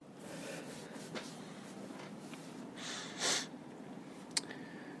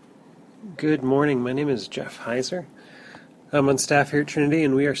Good morning. My name is Jeff Heiser. I'm on staff here at Trinity,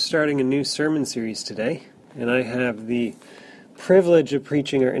 and we are starting a new sermon series today. And I have the privilege of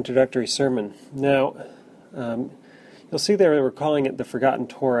preaching our introductory sermon. Now, you'll see there that we're calling it the Forgotten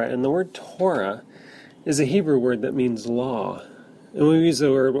Torah, and the word Torah is a Hebrew word that means law. And when we use the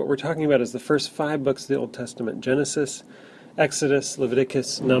word, what we're talking about is the first 5 books of the Old Testament: Genesis, Exodus,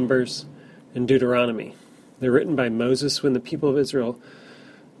 Leviticus, Numbers, and Deuteronomy. They're written by Moses when the people of Israel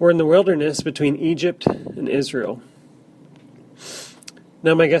were in the wilderness between Egypt and Israel.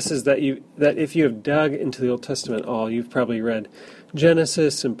 Now, my guess is that if you have dug into the Old Testament all, you've probably read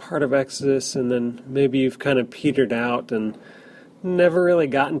Genesis and part of Exodus, and then maybe you've kind of petered out and never really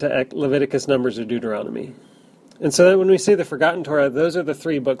gotten to Leviticus, Numbers, or Deuteronomy. And so when we say the Forgotten Torah, those are the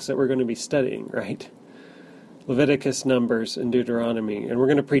 3 books that we're going to be studying, right? Leviticus, Numbers, and Deuteronomy. And we're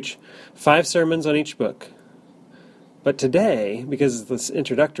going to preach 5 sermons on each book. But today, because of this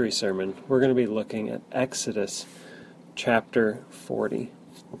introductory sermon, we're going to be looking at Exodus chapter 40.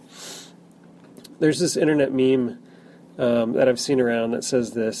 There's this internet meme that I've seen around that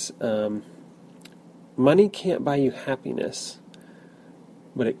says this: money can't buy you happiness,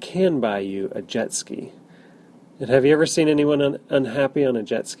 but it can buy you a jet ski. And have you ever seen anyone unhappy on a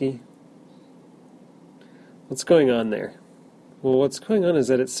jet ski? What's going on there? Well, what's going on is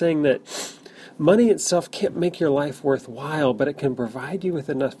that it's saying that money itself can't make your life worthwhile, but it can provide you with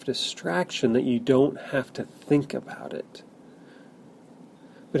enough distraction that you don't have to think about it.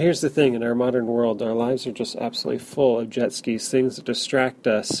 But here's the thing: in our modern world, our lives are just absolutely full of jet skis, things that distract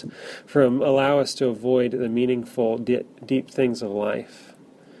us allow us to avoid the meaningful, deep things of life.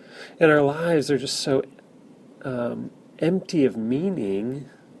 And our lives are just so empty of meaning,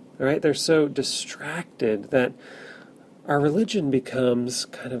 right? They're so distracted that our religion becomes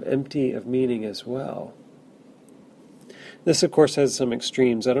kind of empty of meaning as well. This, of course, has some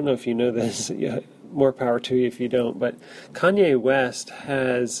extremes. I don't know if you know this. More power to you if you don't. But Kanye West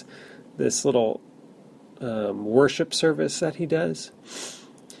has this little worship service that he does.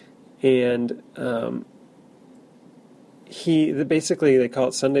 And basically they call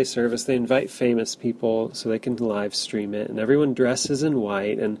it Sunday service. They invite famous people so they can live stream it. And everyone dresses in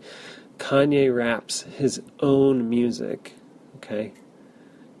white, and Kanye raps his own music, okay?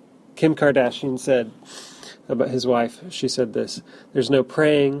 Kim Kardashian said about his wife, she said this: there's no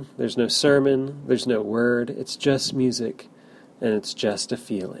praying, there's no sermon, there's no word, it's just music, and it's just a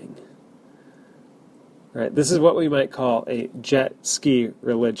feeling. Right? This is what we might call a jet ski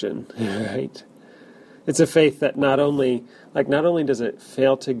religion, right? It's a faith that not only does it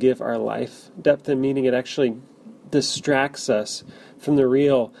fail to give our life depth and meaning, it actually distracts us from the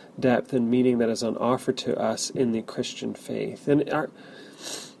real depth and meaning that is on offer to us in the Christian faith. And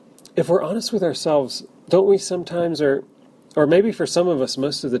if we're honest with ourselves, don't we sometimes, or maybe for some of us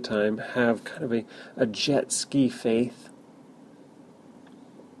most of the time, have kind of a jet ski faith?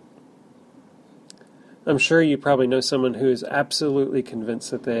 I'm sure you probably know someone who is absolutely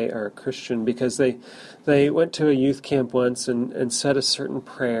convinced that they are a Christian because they went to a youth camp once and said a certain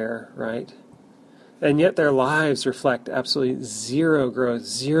prayer, right? And yet their lives reflect absolutely zero growth,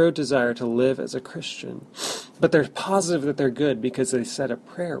 zero desire to live as a Christian. But they're positive that they're good because they said a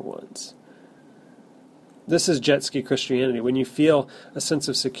prayer once. This is jet ski Christianity. When you feel a sense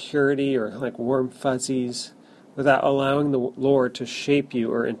of security or like warm fuzzies without allowing the Lord to shape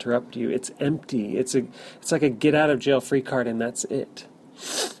you or interrupt you, it's empty. It's like a get out of jail free card, and that's it.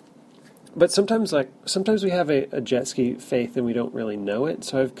 But sometimes we have a jet ski faith and we don't really know it.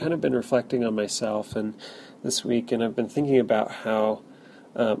 So I've kind of been reflecting on myself and this week, and I've been thinking about how,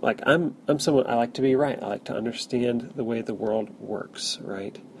 I'm someone, I like to be right. I like to understand the way the world works,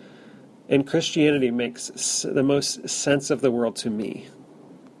 right? And Christianity makes the most sense of the world to me.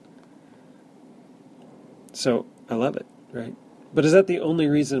 So I love it, right? But is that the only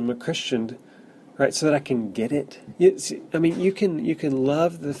reason I'm a Christian? Right, so that I can get it. You can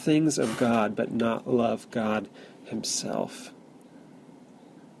love the things of God, but not love God Himself.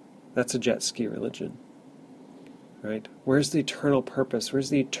 That's a jet ski religion, right? Where's the eternal purpose? Where's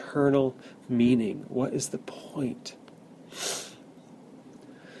the eternal meaning? What is the point?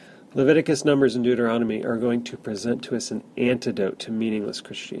 Leviticus, Numbers, and Deuteronomy are going to present to us an antidote to meaningless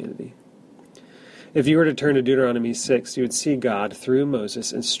Christianity. If you were to turn to Deuteronomy 6, you would see God, through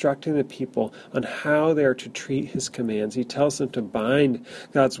Moses, instructing the people on how they are to treat his commands. He tells them to bind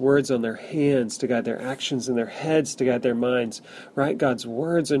God's words on their hands to guide their actions, and their heads to guide their minds. Write God's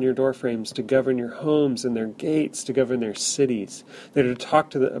words on your doorframes to govern your homes, and their gates to govern their cities. They're to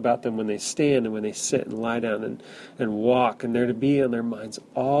talk about them when they stand and when they sit and lie down and walk, and they're to be on their minds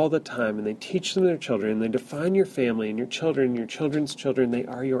all the time. And they teach them to their children, and they define your family and your children and your children's children. They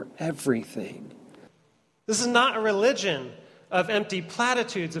are your everything. This is not a religion of empty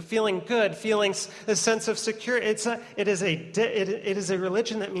platitudes, of feeling good, feeling a sense of security. It is a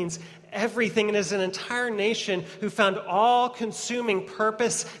religion that means everything. It is an entire nation who found all-consuming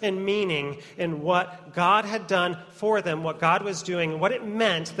purpose and meaning in what God had done for them, what God was doing, and what it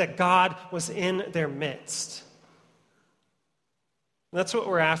meant that God was in their midst. And that's what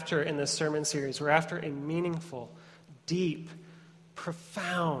we're after in this sermon series. We're after a meaningful, deep,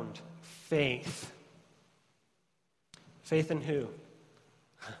 profound faith. Faith in who?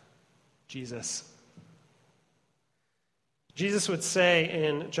 Jesus. Jesus would say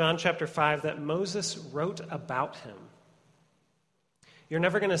in John chapter 5 that Moses wrote about him. You're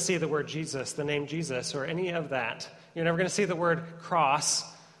never going to see the word Jesus, the name Jesus, or any of that. You're never going to see the word cross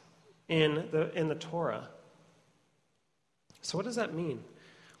in the Torah. So what does that mean?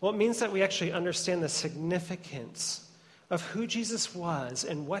 Well, it means that we actually understand the significance of who Jesus was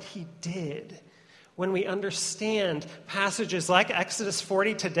and what he did when we understand passages like Exodus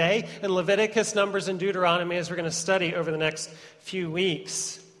 40 today and Leviticus, Numbers, and Deuteronomy, as we're going to study over the next few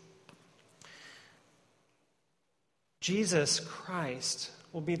weeks. Jesus Christ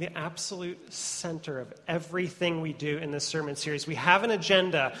will be the absolute center of everything we do in this sermon series. We have an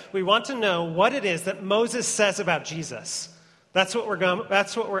agenda. We want to know what it is that Moses says about Jesus. That's what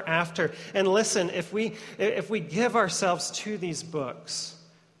we're after. And listen, if we give ourselves to these books,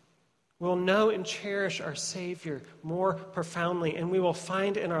 we'll know and cherish our Savior more profoundly, and we will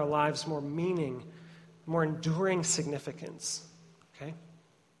find in our lives more meaning, more enduring significance. Okay?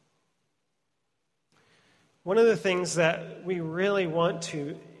 One of the things that we really want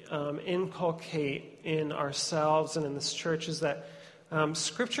to inculcate in ourselves and in this church is that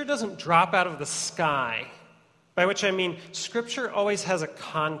Scripture doesn't drop out of the sky, by which I mean Scripture always has a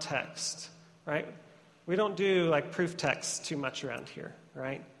context, right? We don't do like proof texts too much around here,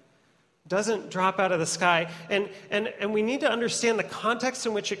 right? Doesn't drop out of the sky. And we need to understand the context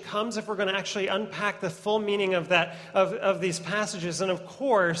in which it comes if we're going to actually unpack the full meaning of that of these passages. And of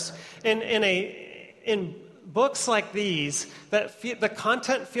course, in books like these, the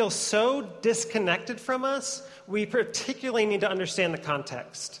content feels so disconnected from us, we particularly need to understand the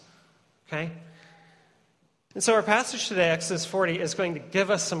context. Okay? And so our passage today, Exodus 40, is going to give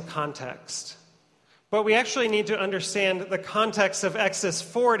us some context. But we actually need to understand the context of Exodus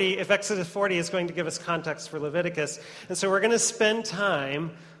 40 if Exodus 40 is going to give us context for Leviticus. And so we're going to spend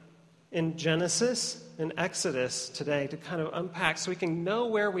time in Genesis and Exodus today to kind of unpack so we can know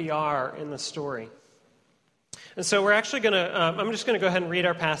where we are in the story. And so we're actually going to, I'm just going to go ahead and read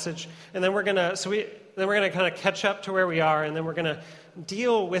our passage, and then we're going to kind of catch up to where we are, and then we're going to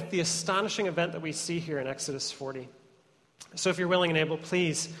deal with the astonishing event that we see here in Exodus 40. So if you're willing and able,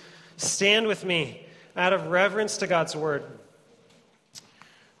 please stand with me out of reverence to God's word.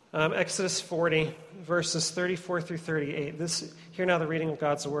 Exodus 40, verses 34 through 38. Hear now the reading of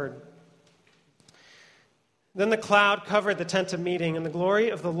God's word. Then the cloud covered the tent of meeting, and the glory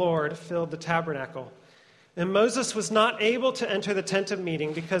of the Lord filled the tabernacle. And Moses was not able to enter the tent of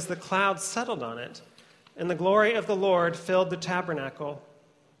meeting because the cloud settled on it, and the glory of the Lord filled the tabernacle.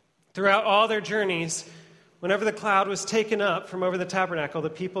 Throughout all their journeys, whenever the cloud was taken up from over the tabernacle, the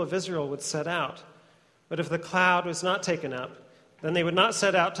people of Israel would set out. But if the cloud was not taken up, then they would not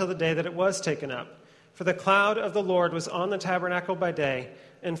set out till the day that it was taken up. For the cloud of the Lord was on the tabernacle by day,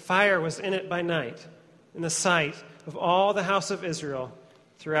 and fire was in it by night, in the sight of all the house of Israel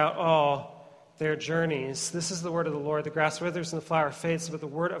throughout all their journeys. This is the word of the Lord. The grass withers and the flower fades, but the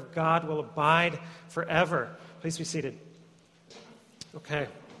word of God will abide forever. Please be seated. Okay.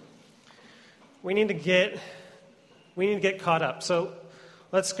 We need to get caught up. So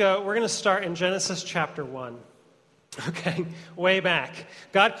let's go. We're going to start in Genesis chapter 1. Okay, way back.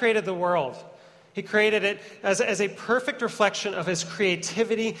 God created the world. He created it as a perfect reflection of his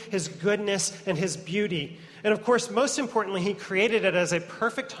creativity, his goodness, and his beauty. And of course, most importantly, he created it as a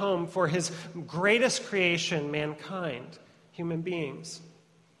perfect home for his greatest creation, mankind, human beings.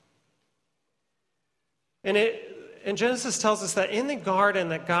 And Genesis tells us that in the garden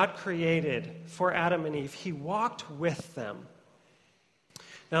that God created for Adam and Eve, he walked with them.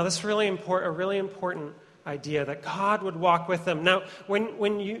 Now, this is a really important idea, that God would walk with them. Now,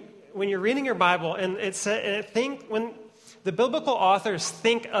 when you when you're reading your Bible, and when the biblical authors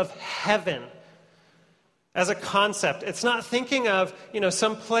think of heaven as a concept, it's not thinking of,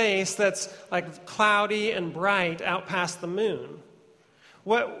 some place that's like cloudy and bright out past the moon.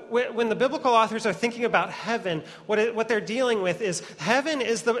 When the biblical authors are thinking about heaven, what they're dealing with is heaven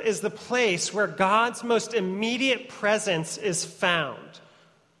is the place where God's most immediate presence is found.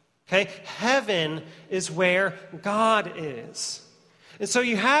 Okay? Heaven is where God is. And so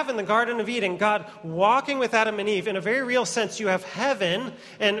you have in the Garden of Eden, God walking with Adam and Eve. In a very real sense, you have heaven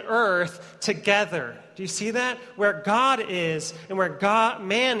and earth together. Do you see that? Where God is and where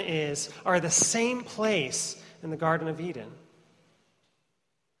man is are the same place in the Garden of Eden.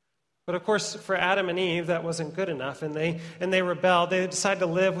 But of course, for Adam and Eve, that wasn't good enough, and they rebelled. They decided to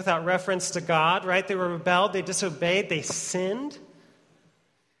live without reference to God, right? They rebelled, they disobeyed, they sinned.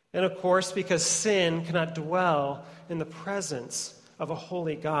 And of course, because sin cannot dwell in the presence of a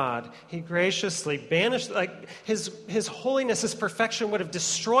holy God, he graciously banished, his holiness, his perfection would have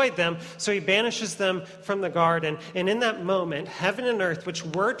destroyed them, so he banishes them from the garden. And in that moment, heaven and earth, which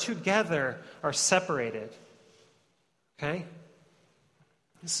were together, are separated. Okay?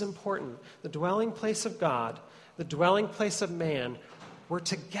 This is important. The dwelling place of God, the dwelling place of man, were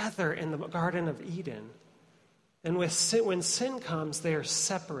together in the Garden of Eden. And when sin comes, they are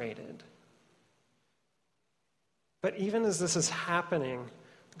separated. But even as this is happening,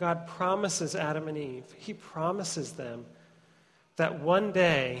 God promises Adam and Eve, he promises them that one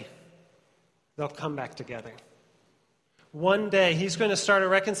day they'll come back together. One day he's going to start a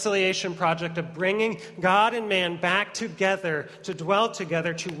reconciliation project of bringing God and man back together, to dwell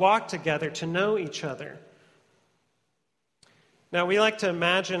together, to walk together, to know each other. Now, we like to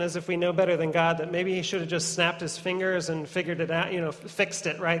imagine, as if we know better than God, that maybe he should have just snapped his fingers and figured it out, fixed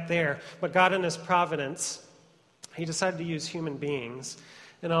it right there. But God in his providence, he decided to use human beings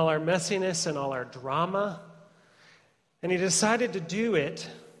in all our messiness and all our drama. And he decided to do it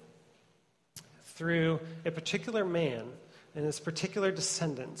through a particular man and his particular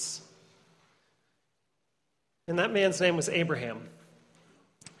descendants. And that man's name was Abraham.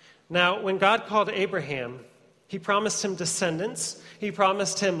 Now, when God called Abraham, he promised him descendants. He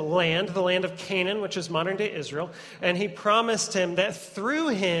promised him land, the land of Canaan, which is modern-day Israel. And he promised him that through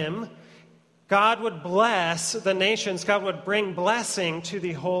him, God would bless the nations. God would bring blessing to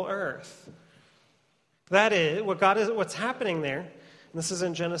the whole earth. That is what's happening there. And this is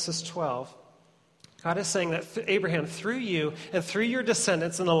in Genesis 12. God is saying that Abraham, through you and through your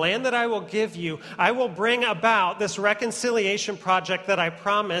descendants in the land that I will give you, I will bring about this reconciliation project that I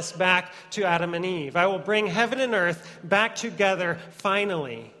promised back to Adam and Eve. I will bring heaven and earth back together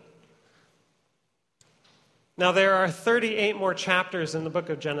finally. Now, there are 38 more chapters in the book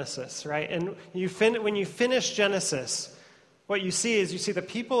of Genesis, right? And when you finish Genesis, what you see is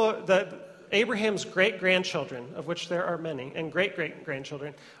Abraham's great-grandchildren, of which there are many, and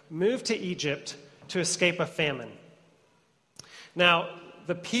great-great-grandchildren, moved to Egypt to escape a famine. Now,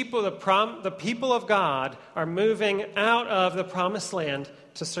 the people of God are moving out of the promised land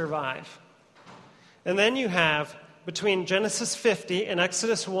to survive. And then you have, between Genesis 50 and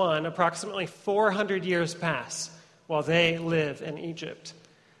Exodus 1, approximately 400 years pass while they live in Egypt.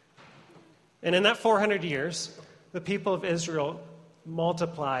 And in that 400 years, the people of Israel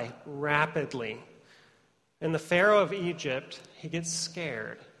multiply rapidly. And the Pharaoh of Egypt, he gets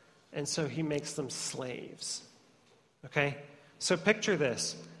scared. And so he makes them slaves. Okay? So picture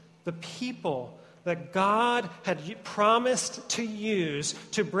this. The people that God had promised to use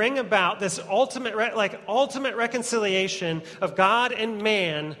to bring about this ultimate reconciliation of God and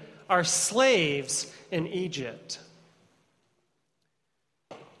man are slaves in Egypt.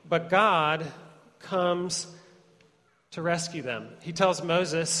 But God comes to rescue them. He tells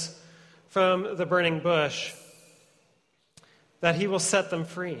Moses from the burning bush that he will set them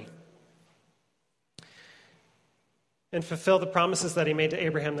free and fulfill the promises that he made to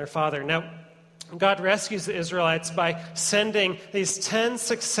Abraham, their father. Now, God rescues the Israelites by sending these 10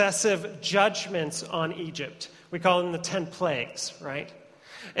 successive judgments on Egypt. We call them the 10 plagues, right?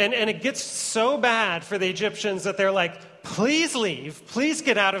 And it gets so bad for the Egyptians that they're like, please leave, please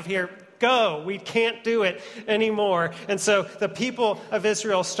get out of here, go, we can't do it anymore. And so the people of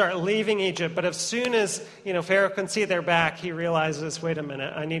Israel start leaving Egypt, but as soon as, Pharaoh can see their back, he realizes, wait a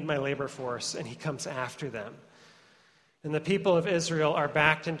minute, I need my labor force, and he comes after them. And the people of Israel are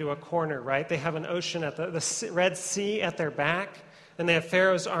backed into a corner, right? They have an ocean at the Red Sea at their back, and they have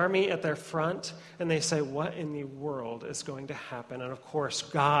Pharaoh's army at their front, and they say, what in the world is going to happen? And of course,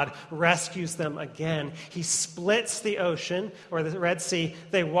 God rescues them again. He splits the ocean, or the Red Sea.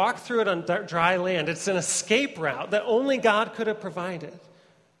 They walk through it on dry land. It's an escape route that only God could have provided.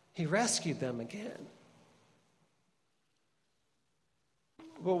 He rescued them again.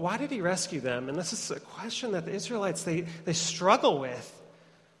 Well, why did he rescue them? And this is a question that the Israelites, they struggle with.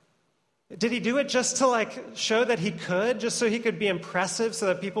 Did he do it just to show that he could, just so he could be impressive, so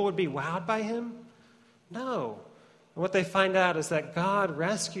that people would be wowed by him? No. And what they find out is that God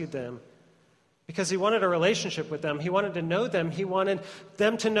rescued them because he wanted a relationship with them. He wanted to know them. He wanted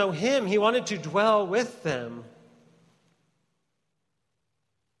them to know him. He wanted to dwell with them.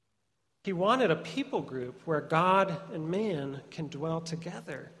 He wanted a people group where God and man can dwell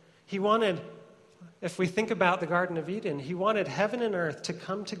together. He wanted, if we think about the Garden of Eden, he wanted heaven and earth to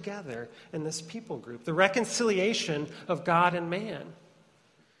come together in this people group, the reconciliation of God and man.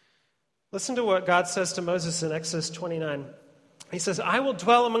 Listen to what God says to Moses in Exodus 29. He says, I will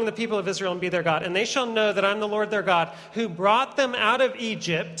dwell among the people of Israel and be their God, and they shall know that I'm the Lord their God, who brought them out of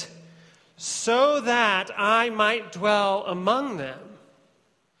Egypt so that I might dwell among them.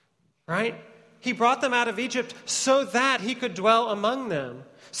 Right? He brought them out of Egypt so that he could dwell among them,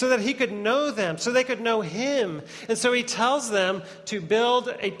 so that he could know them, so they could know him. And so he tells them to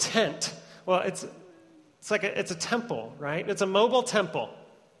build a tent. Well, it's a temple, right? It's a mobile temple.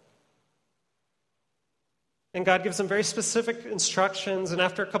 And God gives them very specific instructions, and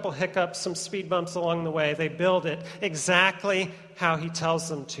after a couple hiccups, some speed bumps along the way, they build it exactly how he tells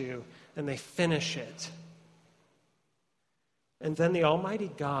them to, and they finish it. And then the Almighty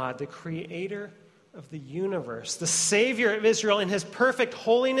God, the creator of the universe, the Savior of Israel in his perfect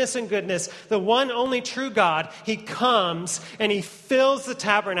holiness and goodness, the one only true God, he comes and he fills the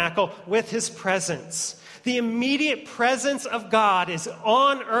tabernacle with his presence. The immediate presence of God is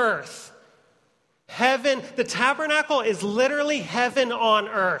on earth. Heaven, the tabernacle is literally heaven on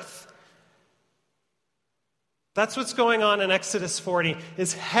earth. That's what's going on in Exodus 40,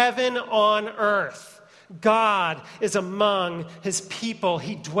 is heaven on earth. God is among his people.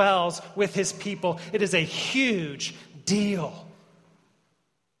 He dwells with his people. It is a huge deal.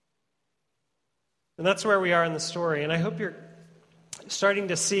 And that's where we are in the story. And I hope you're starting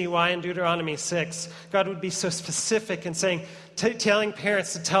to see why in Deuteronomy 6, God would be so specific in saying, telling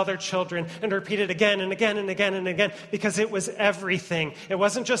parents to tell their children and repeat it again and again and again and again, because it was everything. It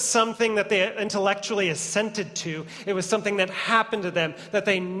wasn't just something that they intellectually assented to. It was something that happened to them, that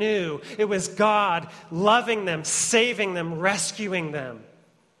they knew. It was God loving them, saving them, rescuing them.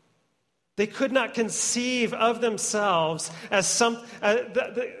 They could not conceive of themselves as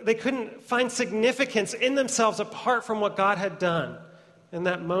they couldn't find significance in themselves apart from what God had done in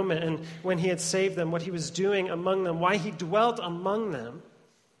that moment, and when he had saved them, what he was doing among them, why he dwelt among them.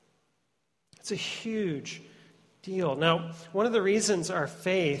 It's a huge deal. Now, one of the reasons our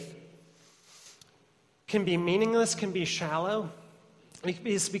faith can be meaningless, can be shallow,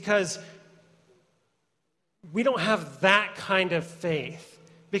 is because we don't have that kind of faith.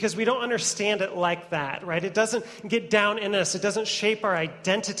 Because we don't understand it like that, right? It doesn't get down in us. It doesn't shape our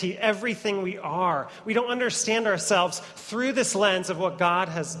identity, everything we are. We don't understand ourselves through this lens of what God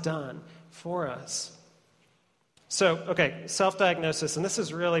has done for us. So, okay, self-diagnosis. And this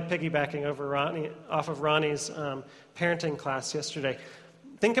is really piggybacking off of Ronnie's parenting class yesterday.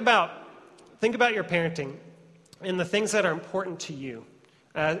 Think about your parenting and the things that are important to you,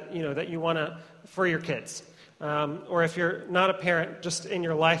 that you want to, for your kids. Or if you're not a parent, just in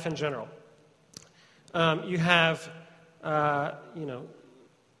your life in general. You have,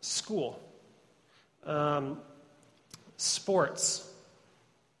 school, sports,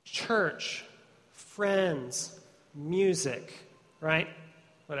 church, friends, music, right?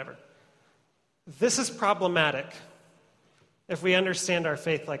 Whatever. This is problematic if we understand our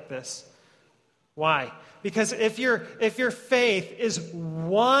faith like this. Why? Because if your faith is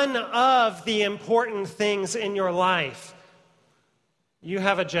one of the important things in your life, you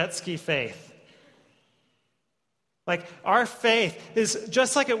have a jet ski faith. Like, our faith is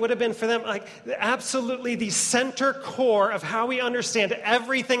just like it would have been for them, like absolutely the center core of how we understand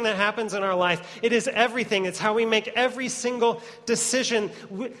everything that happens in our life. It is everything. It's how we make every single decision.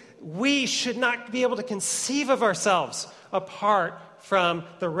 We should not be able to conceive of ourselves apart from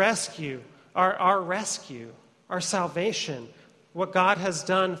the rescue. Our rescue, our salvation, what God has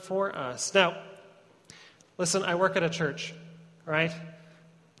done for us. Now, listen, I work at a church, right?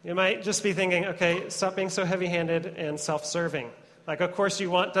 You might just be thinking, okay, stop being so heavy-handed and self-serving. Like, of course you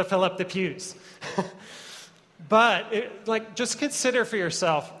want to fill up the pews. But, just consider for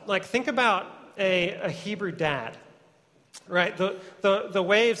yourself, think about a Hebrew dad, right? The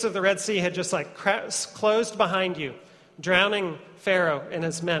waves of the Red Sea had just, closed behind you, drowning Pharaoh and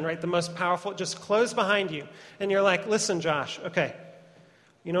his men, right? The most powerful, just close behind you. And you're like, listen, Josh, okay,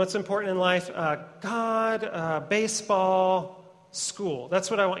 you know what's important in life? God, baseball, school.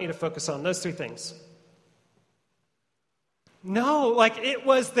 That's what I want you to focus on, those three things. No, like it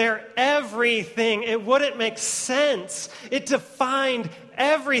was their everything. It wouldn't make sense. It defined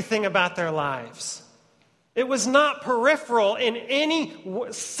everything about their lives. It was not peripheral in any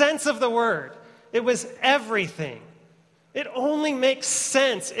sense of the word. It was everything. It only makes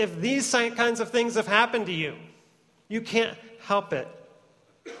sense if these kinds of things have happened to you. You can't help it.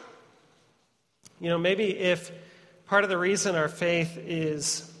 You know, maybe if part of the reason our faith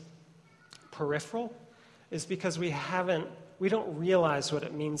is peripheral is because we don't realize what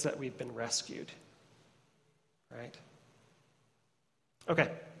it means that we've been rescued. Right? Okay.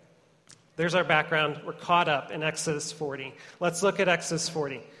 There's our background. We're caught up in Exodus 40. Let's look at Exodus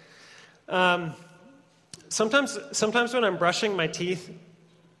 40. Sometimes when I'm brushing my teeth,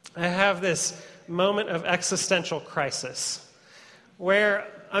 I have this moment of existential crisis where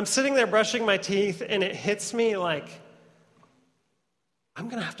I'm sitting there brushing my teeth and it hits me like, I'm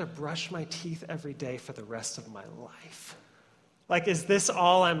going to have to brush my teeth every day for the rest of my life. Like, is this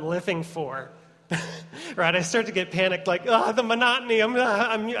all I'm living for? Right? I start to get panicked, like, the monotony,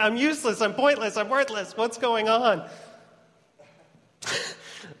 I'm useless, I'm pointless, I'm worthless, what's going on?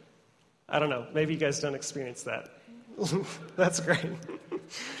 I don't know, maybe you guys don't experience that. That's great.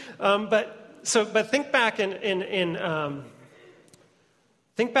 But think back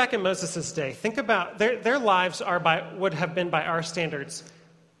think back in Moses' day. Think about, their lives would have been by our standards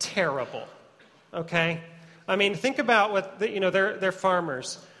terrible, okay? I mean, think about they're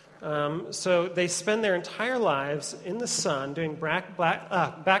farmers. So they spend their entire lives in the sun doing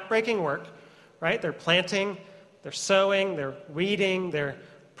back-breaking work, right? They're planting, they're sowing, they're weeding, they're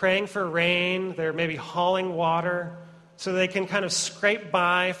praying for rain, they're maybe hauling water so they can kind of scrape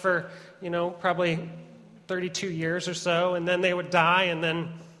by for, probably 32 years or so, and then they would die, and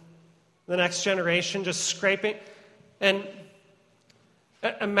then the next generation just scraping. And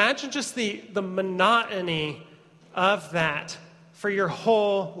imagine just the monotony of that for your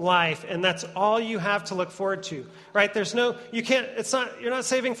whole life, and that's all you have to look forward to, right? You're not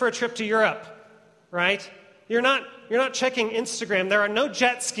saving for a trip to Europe, right? You're not checking Instagram. There are no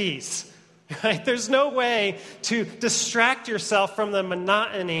jet skis, right? There's no way to distract yourself from the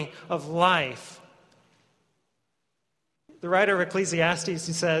monotony of life. The writer of Ecclesiastes,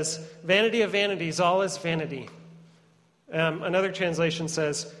 he says, vanity of vanities, all is vanity. Another translation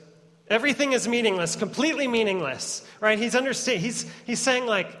says, everything is meaningless, completely meaningless, right? He's saying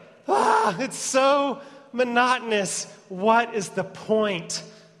like, it's so monotonous. What is the point?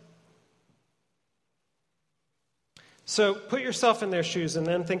 So put yourself in their shoes and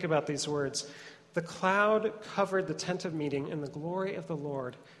then think about these words. The cloud covered the tent of meeting, and the glory of the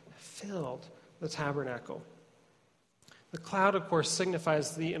Lord filled the tabernacle. The cloud, of course,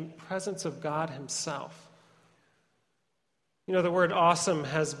 signifies the presence of God himself. The word awesome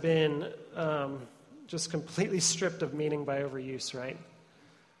has been just completely stripped of meaning by overuse, right?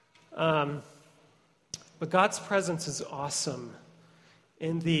 But God's presence is awesome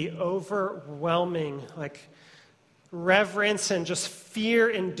in the overwhelming, reverence and just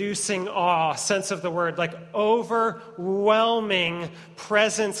fear-inducing awe sense of the word. Overwhelming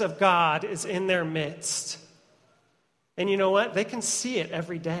presence of God is in their midst. And you know what? They can see it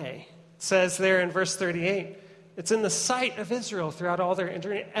every day. It says there in verse 38, it's in the sight of Israel throughout all their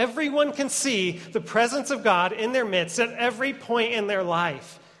eternity. Everyone can see the presence of God in their midst at every point in their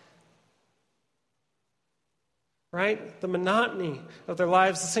life. Right? The monotony of their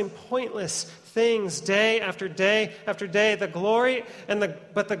lives, the same pointless things day after day after day. The glory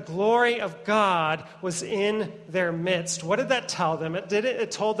but the glory of God was in their midst. What did that tell them?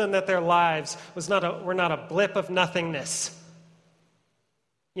 It told them that their lives were not a blip of nothingness.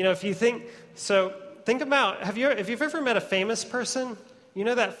 If you think about, if you've ever met a famous person,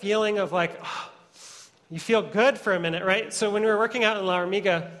 that feeling of you feel good for a minute, right? So when we were working out in La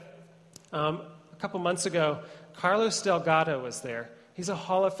Hormiga a couple months ago, Carlos Delgado was there. He's a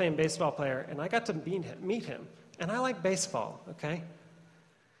Hall of Fame baseball player, and I got to meet him. And I like baseball, okay?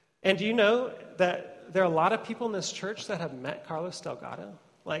 And do you know that there are a lot of people in this church that have met Carlos Delgado?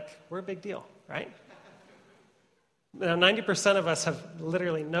 We're a big deal, right? Now, 90% of us have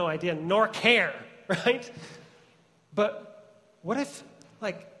literally no idea nor care, right? But what if,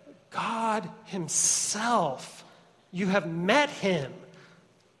 God himself, you have met him?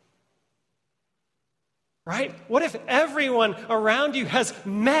 Right? What if everyone around you has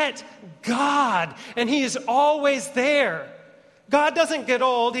met God and he is always there? God doesn't get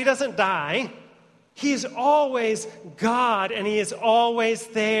old. He doesn't die. He's always God and he is always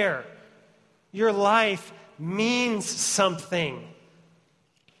there. Your life means something.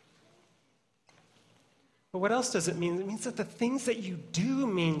 But what else does it mean? It means that the things that you do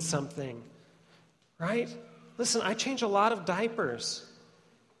mean something, right? Listen, I change a lot of diapers.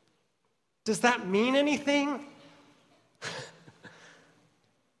 Does that mean anything?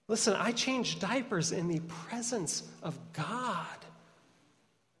 Listen, I change diapers in the presence of God,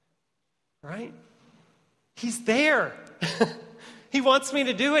 right? He's there. He wants me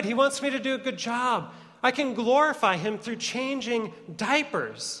to do it. He wants me to do a good job. I can glorify him through changing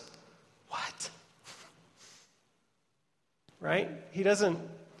diapers. What? Right? He doesn't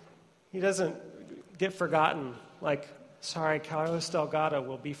get forgotten. Like, sorry, Carlos Delgado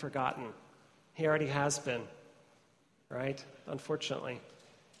will be forgotten. He already has been. Right? Unfortunately.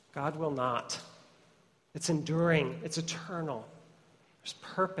 God will not. It's enduring. It's eternal. There's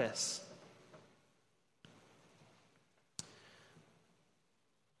purpose.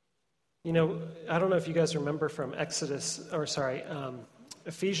 You know, I don't know if you guys remember from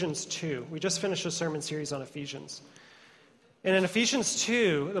Ephesians 2. We just finished a sermon series on Ephesians. And in Ephesians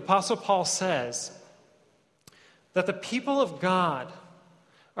 2, the Apostle Paul says that the people of God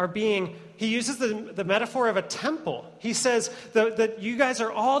are being, he uses the metaphor of a temple. He says that you guys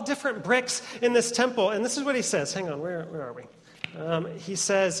are all different bricks in this temple. And this is what he says. Hang on, where are we? He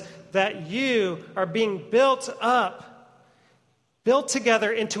says that you are being built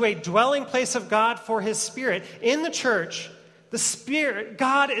together into a dwelling place of God for his Spirit. In the church, the Spirit,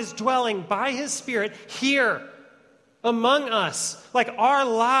 God is dwelling by his Spirit here among us. Like our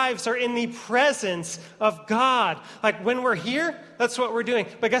lives are in the presence of God. Like when we're here, that's what we're doing.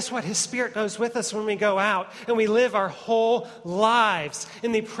 But guess what? His Spirit goes with us when we go out, and we live our whole lives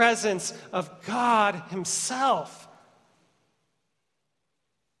in the presence of God himself.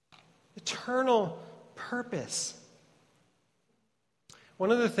 Eternal purpose.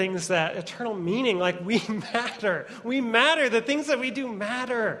 One of the things that eternal meaning, like we matter. We matter. The things that we do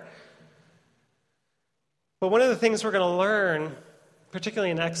matter. But one of the things we're going to learn, particularly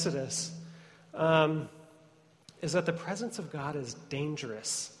in Exodus, is that the presence of God is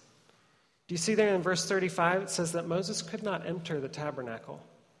dangerous. Do you see there in verse 35, it says that Moses could not enter the tabernacle,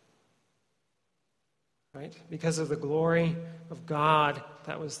 right? Because of the glory of God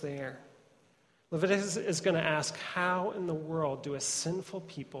that was there. Leviticus is going to ask, how in the world do a sinful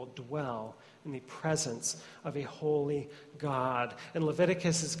people dwell in the presence of a holy God? And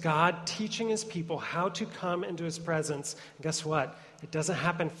Leviticus is God teaching his people how to come into his presence. And guess what? It doesn't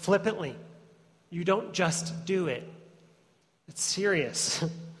happen flippantly. You don't just do it. It's serious.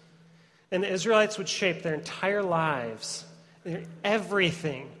 And the Israelites would shape their entire lives.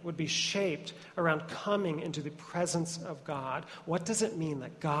 Everything would be shaped around coming into the presence of God. What does it mean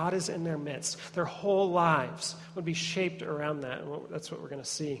that God is in their midst? Their whole lives would be shaped around that. And that's what we're going to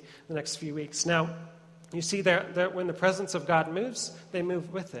see the next few weeks. Now, you see that when the presence of God moves, they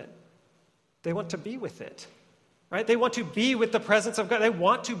move with it. They want to be with it. Right? They want to be with the presence of God. They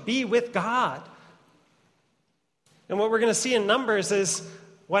want to be with God. And what we're going to see in Numbers is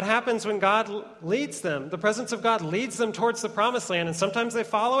what happens when God leads them. The presence of God leads them towards the promised land, and sometimes they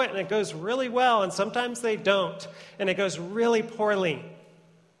follow it, and it goes really well, and sometimes they don't, and it goes really poorly.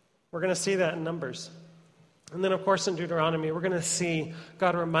 We're going to see that in Numbers. And then, of course, in Deuteronomy, we're going to see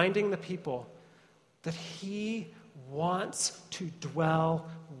God reminding the people that he wants to dwell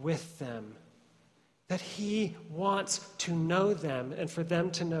with them, that he wants to know them and for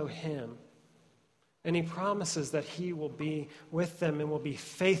them to know him. And he promises that he will be with them and will be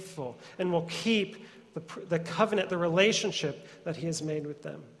faithful and will keep the covenant, the relationship that he has made with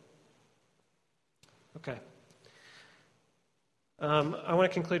them. Okay. I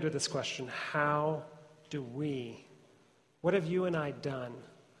want to conclude with this question. What have you and I done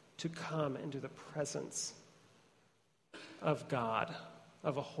to come into the presence of God,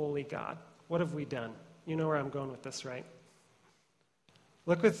 of a holy God? What have we done? You know where I'm going with this, right?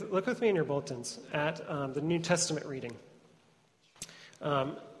 Look with me in your bulletins at the New Testament reading.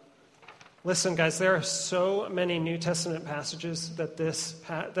 Listen, guys, there are so many New Testament passages that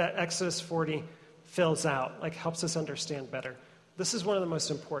that Exodus 40 fills out, like helps us understand better. This is one of the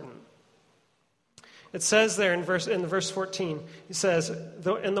most important. It says there in verse 14, he says,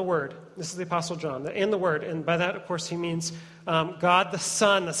 in the Word, this is the Apostle John, in the Word, and by that, of course, he means God the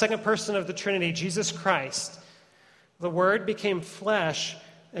Son, the second person of the Trinity, Jesus Christ. The Word became flesh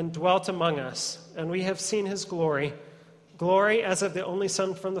and dwelt among us, and we have seen his glory as of the only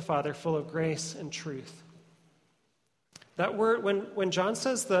Son from the Father, full of grace and truth. That word, when John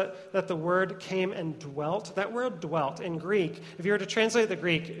says that the Word came and dwelt, that word dwelt in Greek, if you were to translate the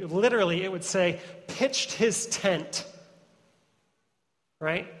Greek, literally it would say, pitched his tent.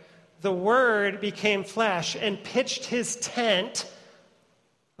 Right? The Word became flesh and pitched his tent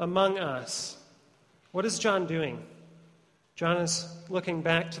among us. What is John doing? John is looking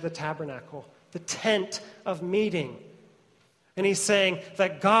back to the tabernacle, the tent of meeting. And he's saying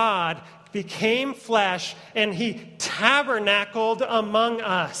that God became flesh and he tabernacled among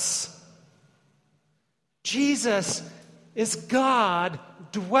us. Jesus is God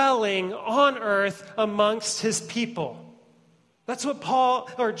dwelling on earth amongst his people. That's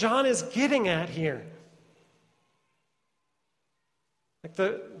what John is getting at here. Like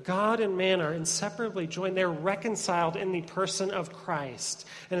the God and man are inseparably joined. They're reconciled in the person of Christ.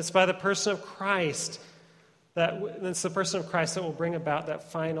 And it's by the person of Christ that will bring about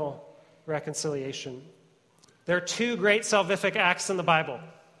that final reconciliation. There are two great salvific acts in the Bible.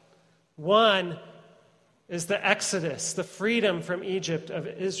 One is the Exodus, the freedom from Egypt of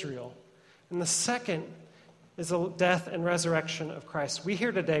Israel. And the second is the death and resurrection of Christ. We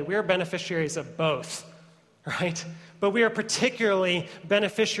here today, we are beneficiaries of both, right? But we are particularly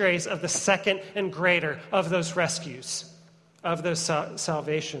beneficiaries of the second and greater of those rescues, of those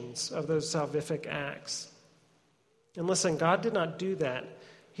salvations, of those salvific acts. And listen, God did not do that.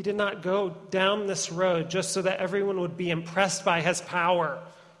 He did not go down this road just so that everyone would be impressed by his power,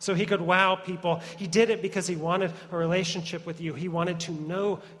 so he could wow people. He did it because he wanted a relationship with you. He wanted to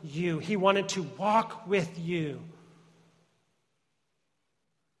know you. He wanted to walk with you.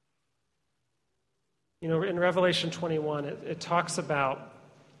 You know, in Revelation 21, it talks about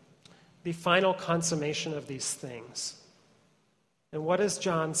the final consummation of these things. And what does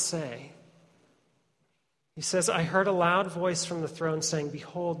John say? He says, I heard a loud voice from the throne saying,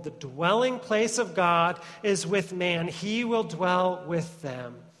 behold, the dwelling place of God is with man. He will dwell with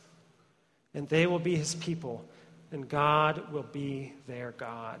them, and they will be his people, and God will be their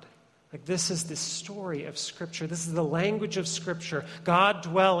God. Like, this is the story of Scripture. This is the language of Scripture. God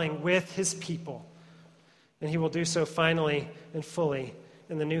dwelling with his people. And he will do so finally and fully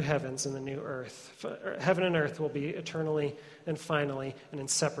in the new heavens and the new earth. Heaven and earth will be eternally and finally and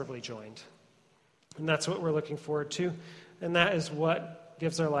inseparably joined. And that's what we're looking forward to. And that is what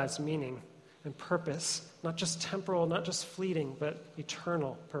gives our lives meaning and purpose. Not just temporal, not just fleeting, but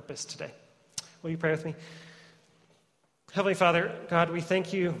eternal purpose today. Will you pray with me? Heavenly Father, God, we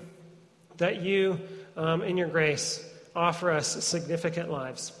thank you that you, in your grace, offer us significant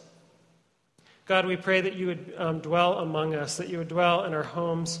lives. God, we pray that you would dwell among us, that you would dwell in our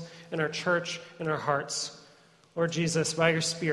homes, in our church, in our hearts. Lord Jesus, by your Spirit,